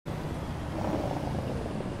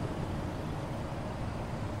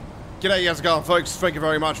G'day, how's it going, folks? Thank you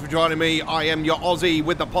very much for joining me. I am your Aussie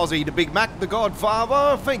with the posse, the Big Mac, the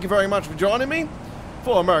Godfather. Thank you very much for joining me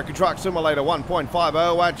for American Truck Simulator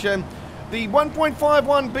 1.50 action. The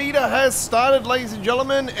 1.51 beta has started, ladies and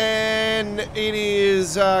gentlemen, and it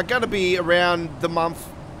is going to be around the month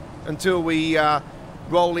until we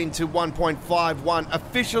roll into 1.51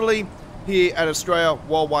 officially here at Australia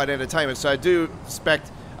Worldwide Entertainment. So I do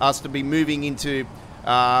expect us to be moving into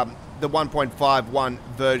the 1.51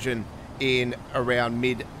 version in around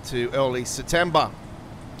mid to early September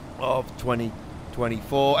of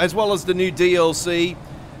 2024, as well as the new DLC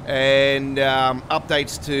and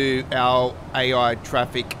updates to our AI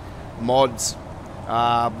traffic mods,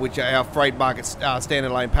 which are our freight market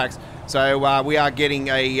standalone packs. So we are getting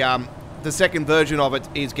a the second version of it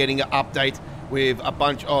is getting an update with a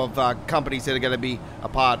bunch of companies that are going to be a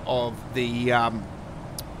part of the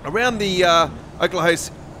around the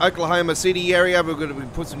Oklahoma City area. We're going to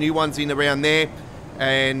put some new ones in around there,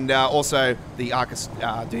 and also the Arcus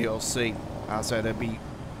DLC. So there'll be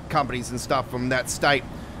companies and stuff from that state,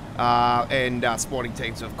 and sporting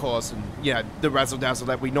teams, of course, and you know, the razzle dazzle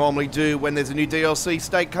that we normally do when there's a new DLC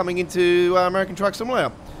state coming into American Truck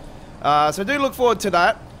Simulator. So do look forward to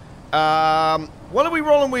that. What are we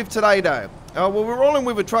rolling with today, though? Well, we're rolling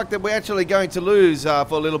with a truck that we're actually going to lose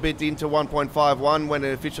for a little bit into 1.51 when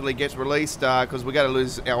it officially gets released, because we're going to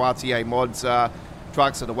lose our RTA mods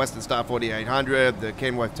trucks, so the Western Star 4800, the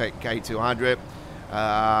Kenworth K200,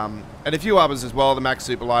 and a few others as well, the Max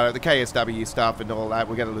Superlighter, the KSW stuff and all that.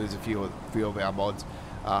 We're going to lose a few of our mods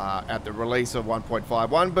at the release of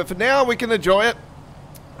 1.51, but for now we can enjoy it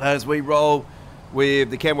as we roll with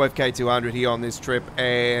the Kenworth K200 here on this trip,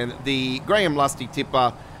 and the Graham Lusty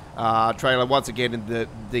tipper trailer, once again in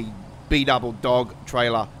the B-double dog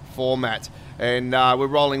trailer format. And we're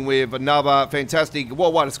rolling with another fantastic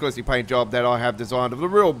worldwide exclusive paint job that I have designed of a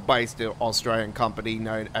real based Australian company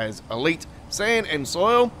known as Elite Sand and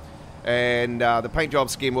Soil. And the paint job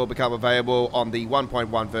skin will become available on the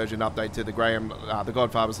 1.1 version update to the the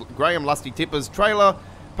Godfather's Graham Lusty Tippers trailer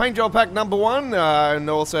paint job pack number 1, and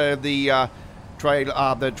also the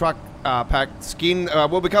truck pack skin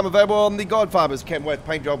will become available on the Godfather's Kenworth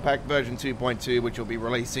paint job pack version 2.2, which will be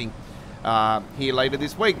releasing here later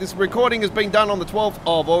this week. This recording has been done on the 12th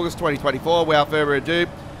of August 2024. Without further ado,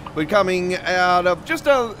 we're coming out of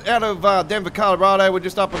Denver, Colorado. We're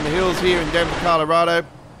just up on the hills here in Denver, Colorado.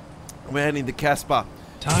 We're heading to Casper.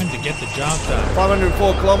 Time to get the job done.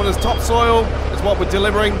 504 kilometers topsoil is what we're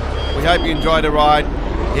delivering. We hope you enjoy the ride.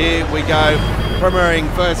 Here we go, premiering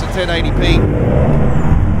first at 1080p.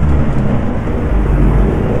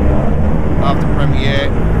 After premiere,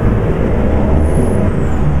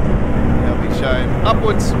 they'll be shown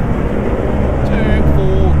upwards to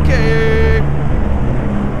 4K.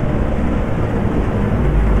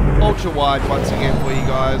 Ultra wide once again for you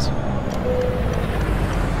guys.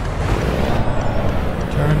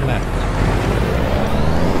 Turn left.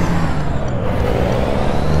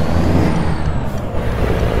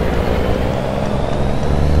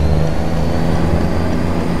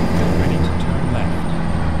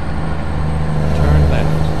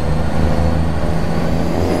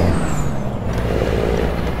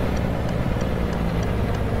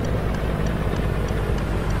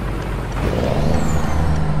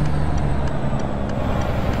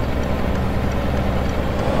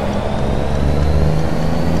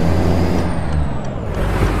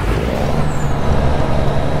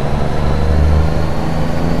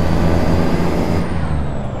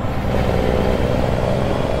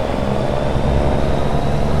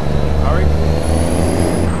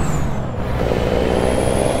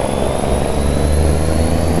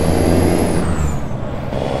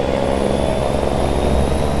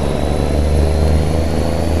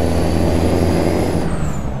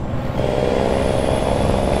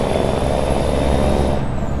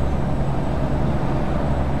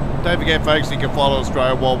 Don't forget, folks, you can follow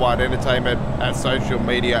Australia Worldwide Entertainment at social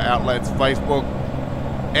media outlets, Facebook,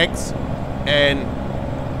 X, and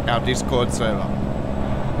our Discord server.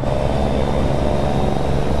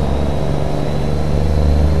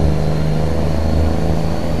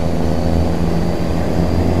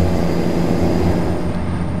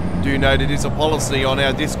 Do note it is a policy on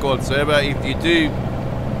our Discord server. If you do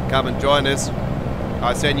come and join us,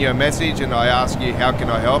 I send you a message and I ask you, how can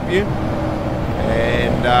I help you?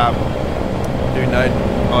 And do note,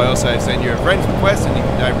 I also send you a friend's request, and if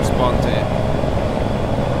you don't respond to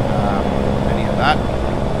any of that,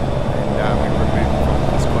 and we remove you from the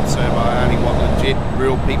Discord server. I only want legit,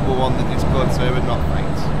 real people on the Discord server, not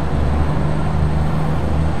fakes.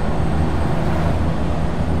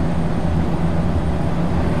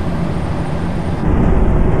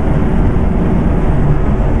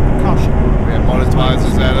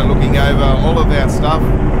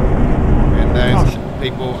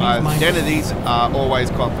 identities are always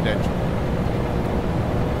confidential.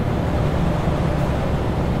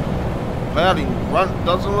 Cloudy front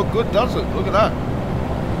doesn't look good, does it? Look at that.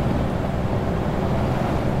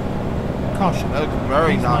 Caution. That looks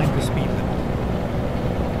very Please mind nasty. the speed limit.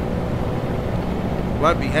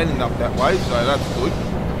 Won't be heading up that way, so that's good.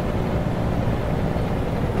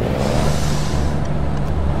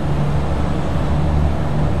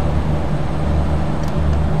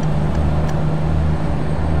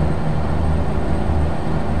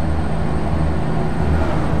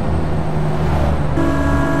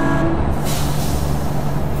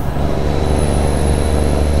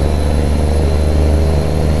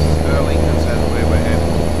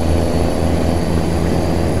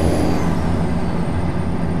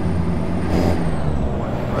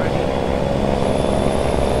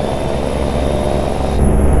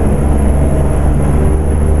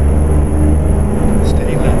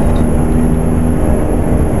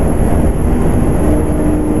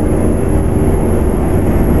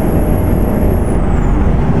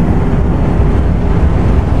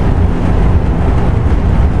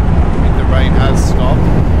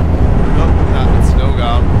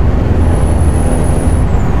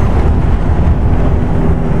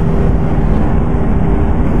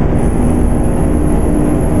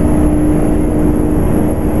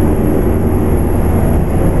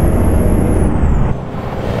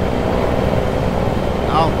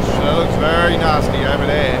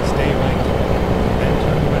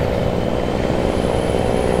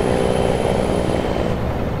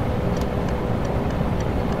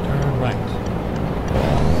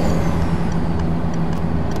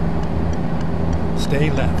 Stay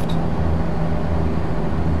left.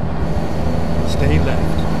 Stay left.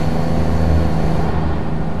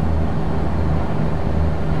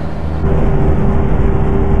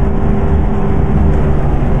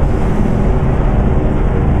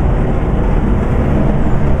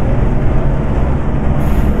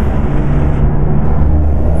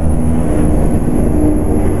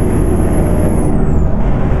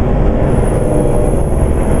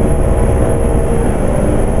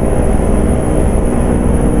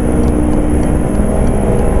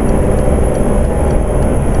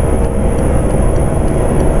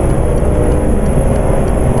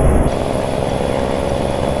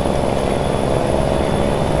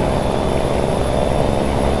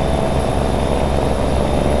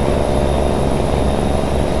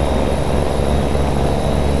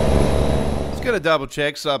 Double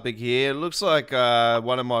check something here. It looks like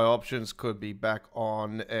one of my options could be back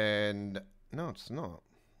on, and no, it's not.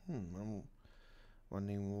 I'm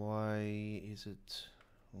wondering why is it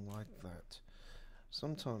like that.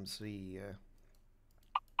 Sometimes the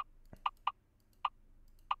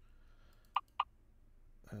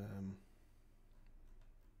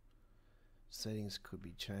settings could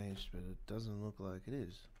be changed, but it doesn't look like it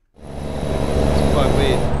is. It's quite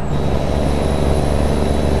weird.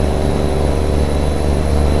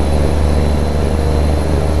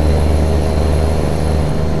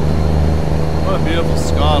 What a beautiful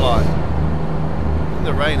skyline. I think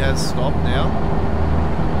the rain has stopped now.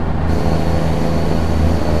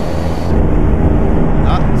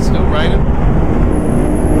 Nah, it's still raining.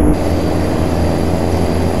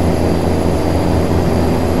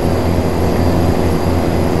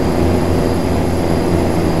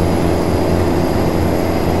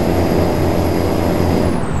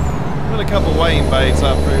 Got a couple of weighing baits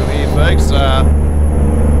up through here, folks. Yeah,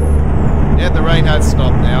 the rain has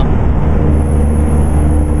stopped now.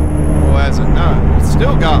 Has it? No, it's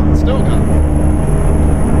still going, still going.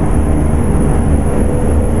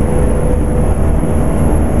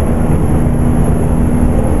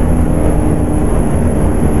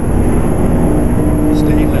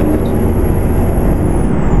 Stay left.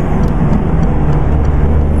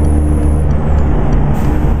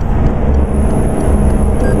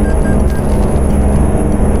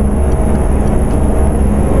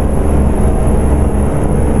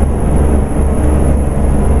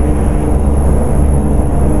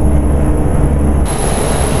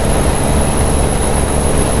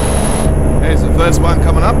 First one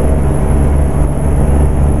coming up,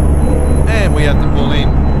 and we have to pull in.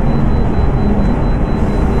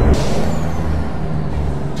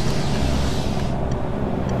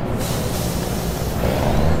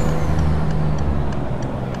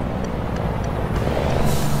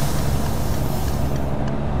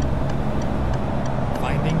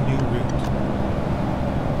 Finding new route.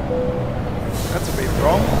 That's a bit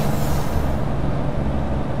wrong.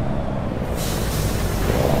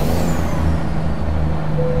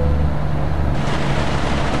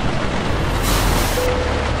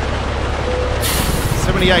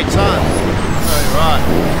 $78 tons. Oh, right.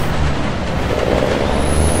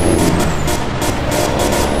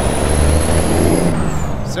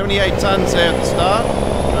 78 tons there at the start.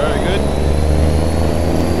 Very good.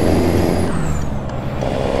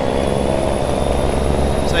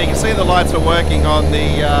 So you can see the lights are working on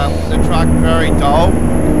the truck, very dull,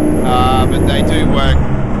 but they do work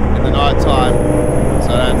in the night time. So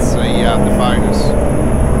that's the bonus.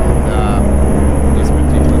 This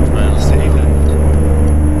particular trailer.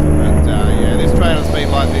 But yeah, this trailer's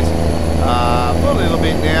been like this for a little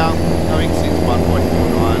bit now. I think since 1.49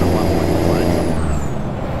 or 1.48.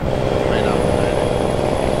 Been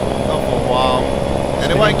updated. Not for a while.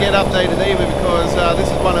 And it won't get updated either because this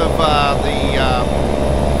is one of the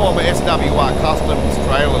former SWR Customs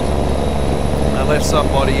trailers. Unless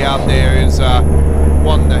somebody out there is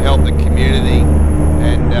wanting to help the community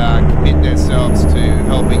and commit themselves to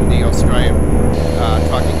helping the Australian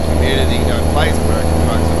trucking community that plays American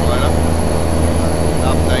Truck Simulator,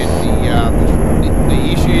 update the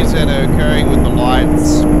issues that are occurring with the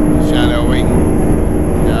lights, shadowing,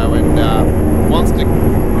 you know, and wants to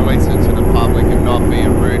release it to the public and not be a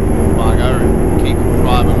rude bugger and keep it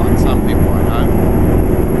private like some people I know.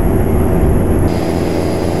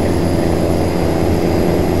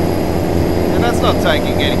 That's not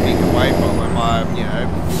taking anything away from them. You know, if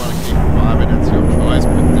you want to keep it private, that's your choice.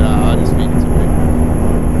 But I just think it's a bit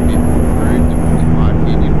rude, in my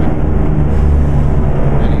opinion. But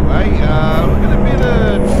anyway, look at a bit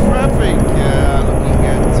of traffic. Looking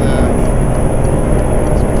at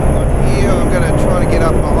what's going on here. I'm going to try to get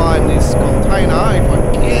up behind this container if I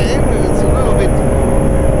can. It's a little bit.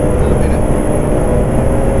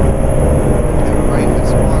 Rain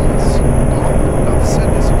this one. I've said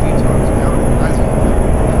this a few times now.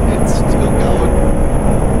 It's still going.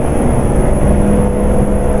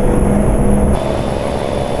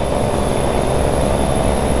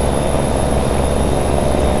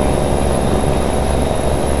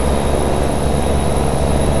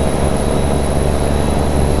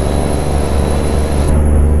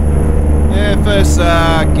 Yeah,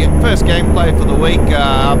 first gameplay for the week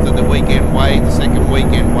after the weekend wave, the second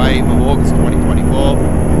weekend wave of August 2024.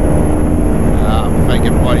 Thank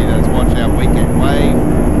everybody that's watched our weekend wave.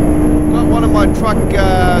 Got one of my truck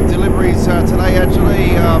deliveries today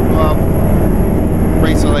actually.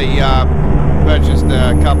 Recently purchased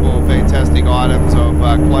a couple of fantastic items of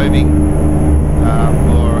clothing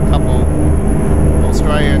for a couple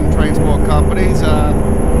Australian transport companies.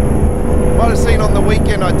 Might have seen on the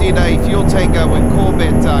weekend I did a fuel tanker with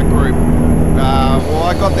Corvette group. Well,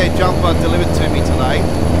 I got their jumper delivered to me today.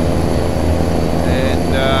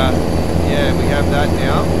 And yeah, we have that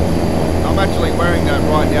now. I'm actually wearing that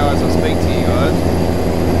right now as I speak to you guys.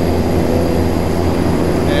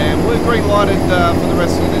 And we're green lighted for the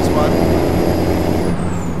rest of this one.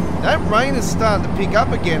 That rain is starting to pick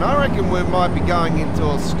up again. I reckon we might be going into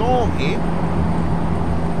a storm here.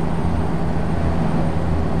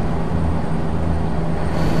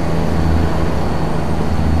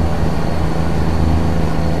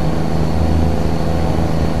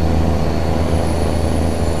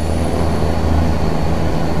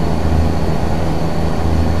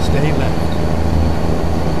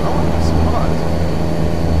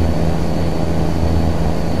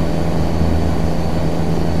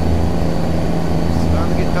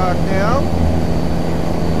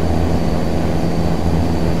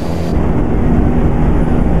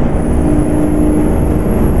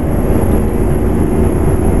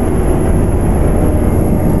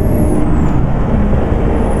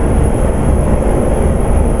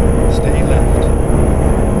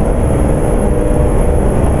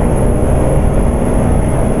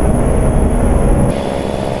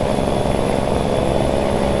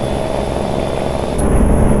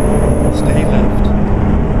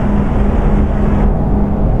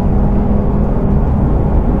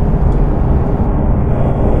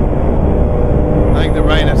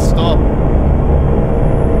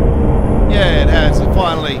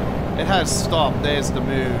 Stop, there's the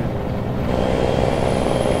moon.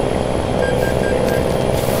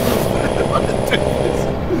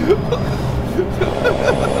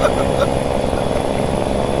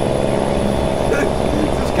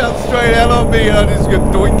 Just come straight out on me, I just go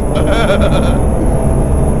doink.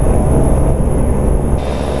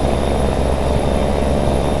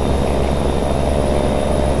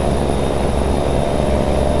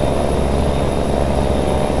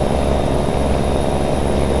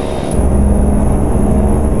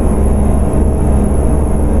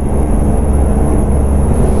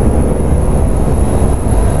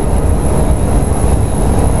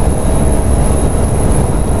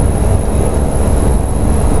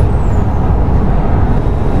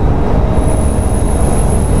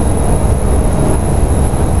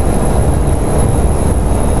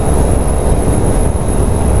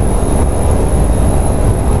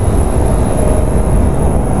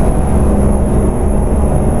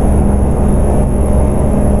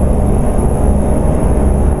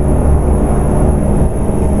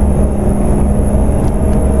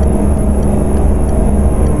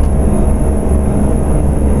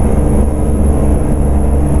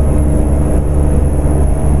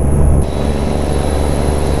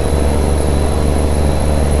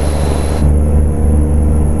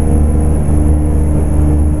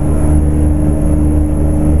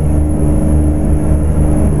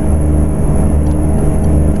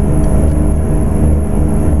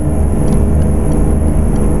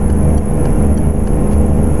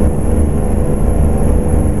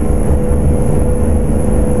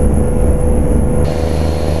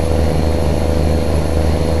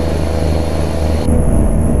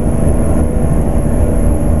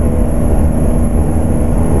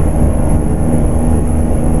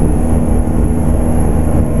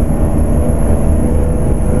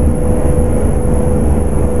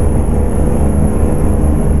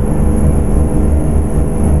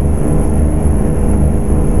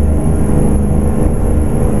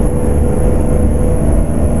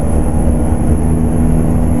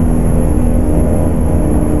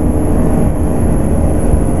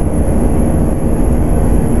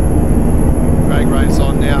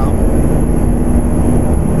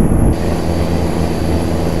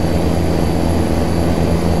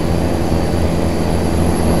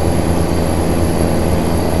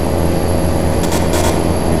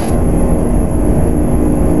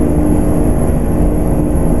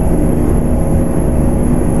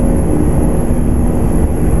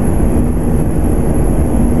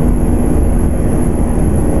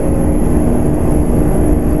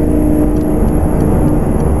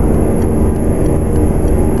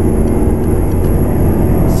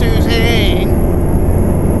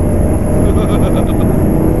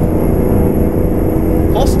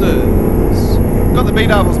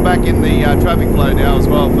 Daredevil's back in the traffic flow now as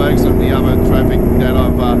well, folks, and the other traffic that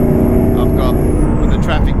I've got with the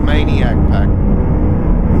Traffic Maniac pack.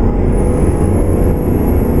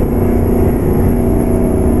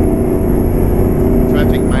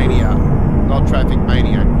 Traffic Mania, not Traffic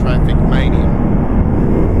Maniac, Traffic Mania.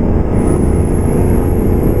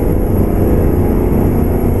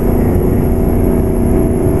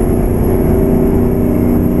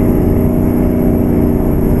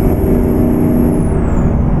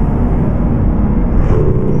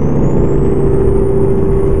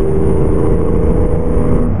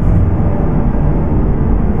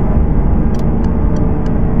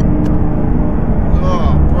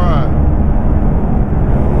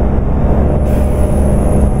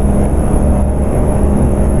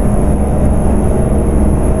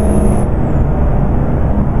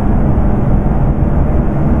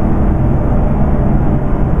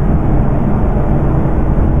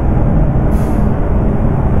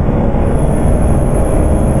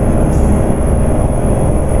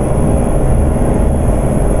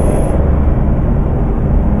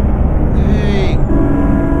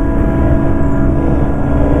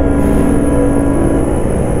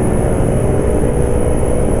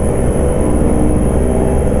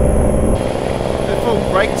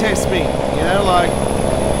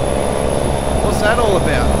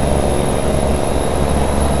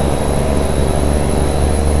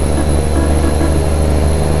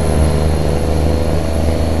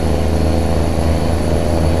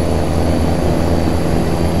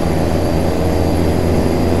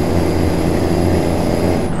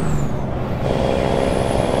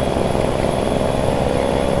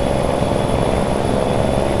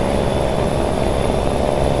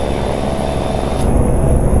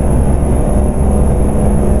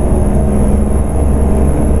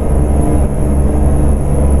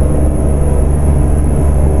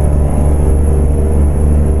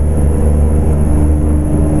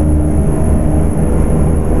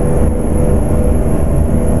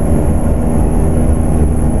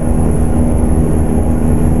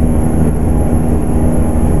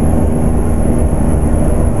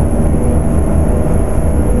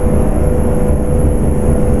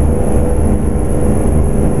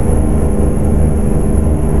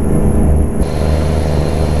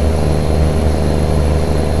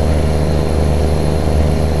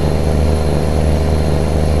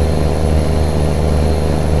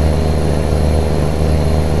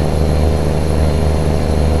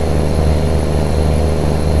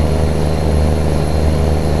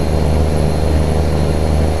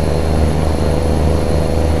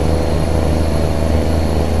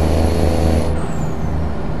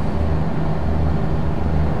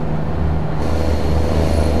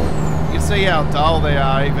 See how dull they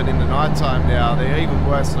are even in the night time now. They're even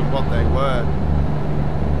worse than what they were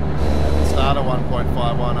at the start of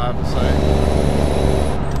 1.51, I have to say.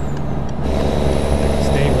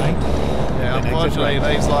 Stay right. Yeah, unfortunately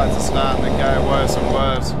these lights are starting to go worse and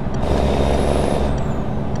worse.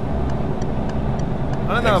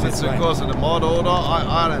 I don't know if it's because of the mod order.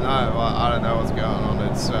 I don't know. I don't know what's going on.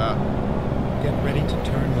 It's get ready to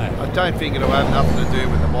turn left. I don't think it'll have nothing to do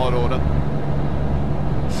with the mod order.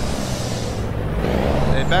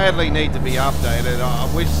 They badly need to be updated.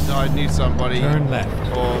 I wish I knew somebody turn left.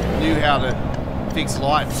 Or knew how to fix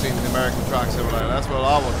lights in the American Truck Simulator. That's what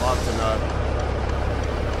I would love to know.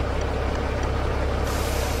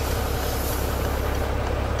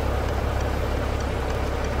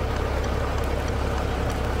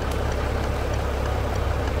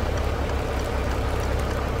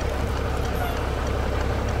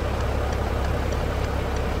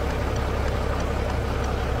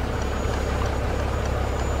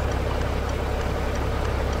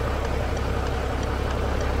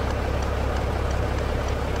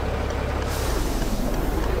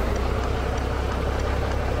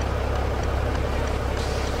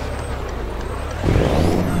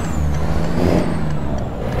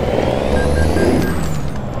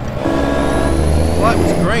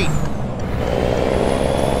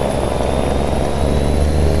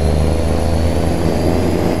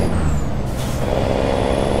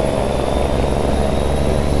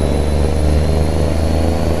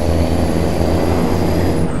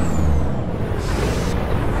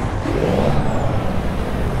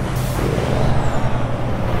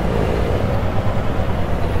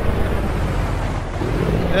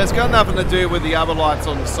 It's got nothing to do with the other lights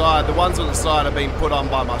on the side. The ones on the side have been put on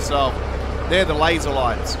by myself. They're the laser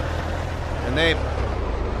lights. And they're,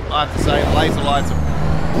 I have to say, the laser lights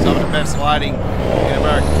are some of the best lighting in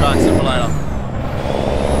American Truck Simulator.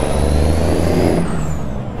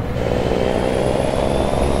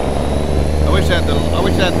 I wish I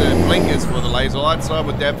had the blinkers for the laser lights, so I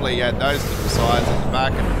would definitely add those to the sides and the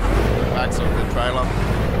back and the backs of the trailer.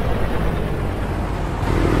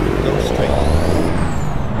 Go straight.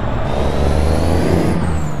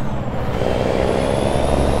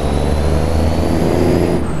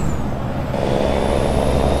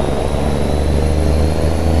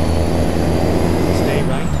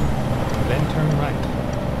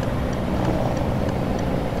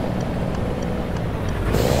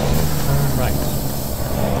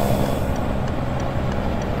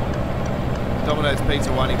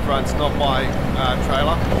 Pizza one in front's not my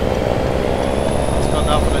trailer. It's got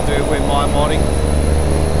nothing to do with my modding.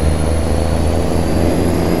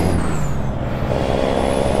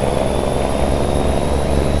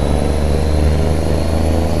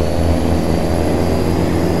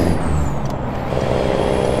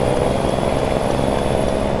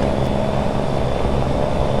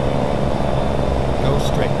 Go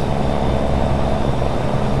straight.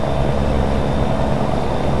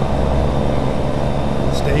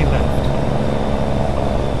 Stay left.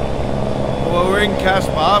 Well, we're in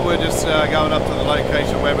Casper. We're just going up to the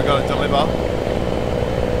location where we're going to deliver.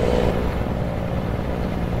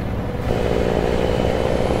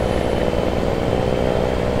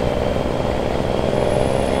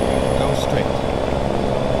 Go straight.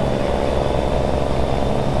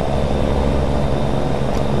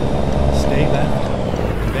 Stay left,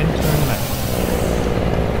 then turn left.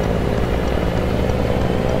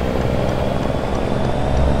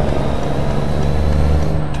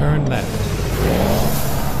 Turn left.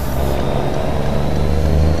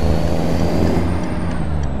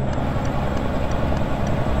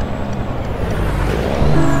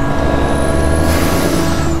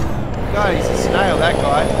 God, he's a snail, that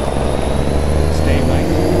guy. Stay right,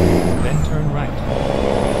 then turn right.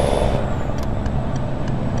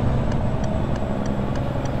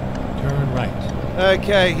 Turn right.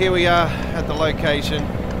 Okay, here we are at the location.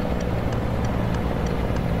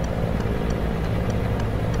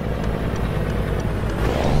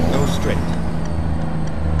 Go straight.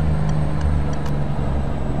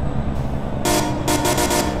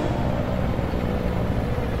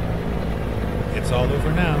 It's all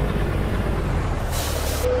over now.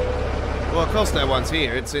 Well, of course no one's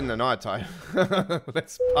here. It's in the night time.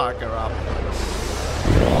 Let's park her up.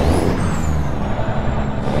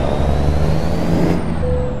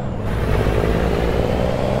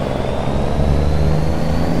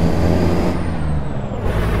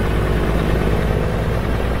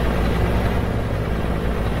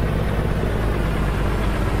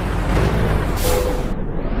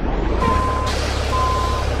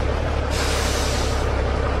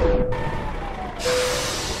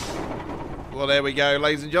 Well, there we go,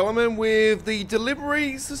 ladies and gentlemen, with the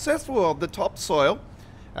delivery successful of the Topsoil.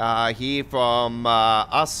 Here from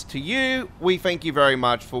us to you, we thank you very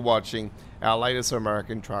much for watching our latest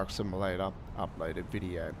American Truck Simulator uploaded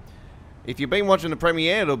video. If you've been watching the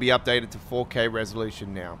premiere, it'll be updated to 4K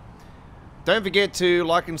resolution now. Don't forget to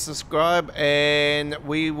like and subscribe, and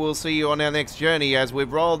we will see you on our next journey as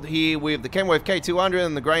we've rolled here with the Kenworth K200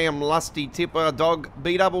 and the Graham Lusty Tipper Dog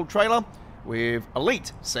B-Double trailer with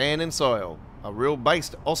Elite Sand and Soil, a real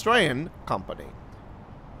based Australian company.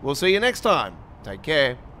 We'll see you next time. Take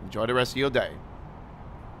care. Enjoy the rest of your day.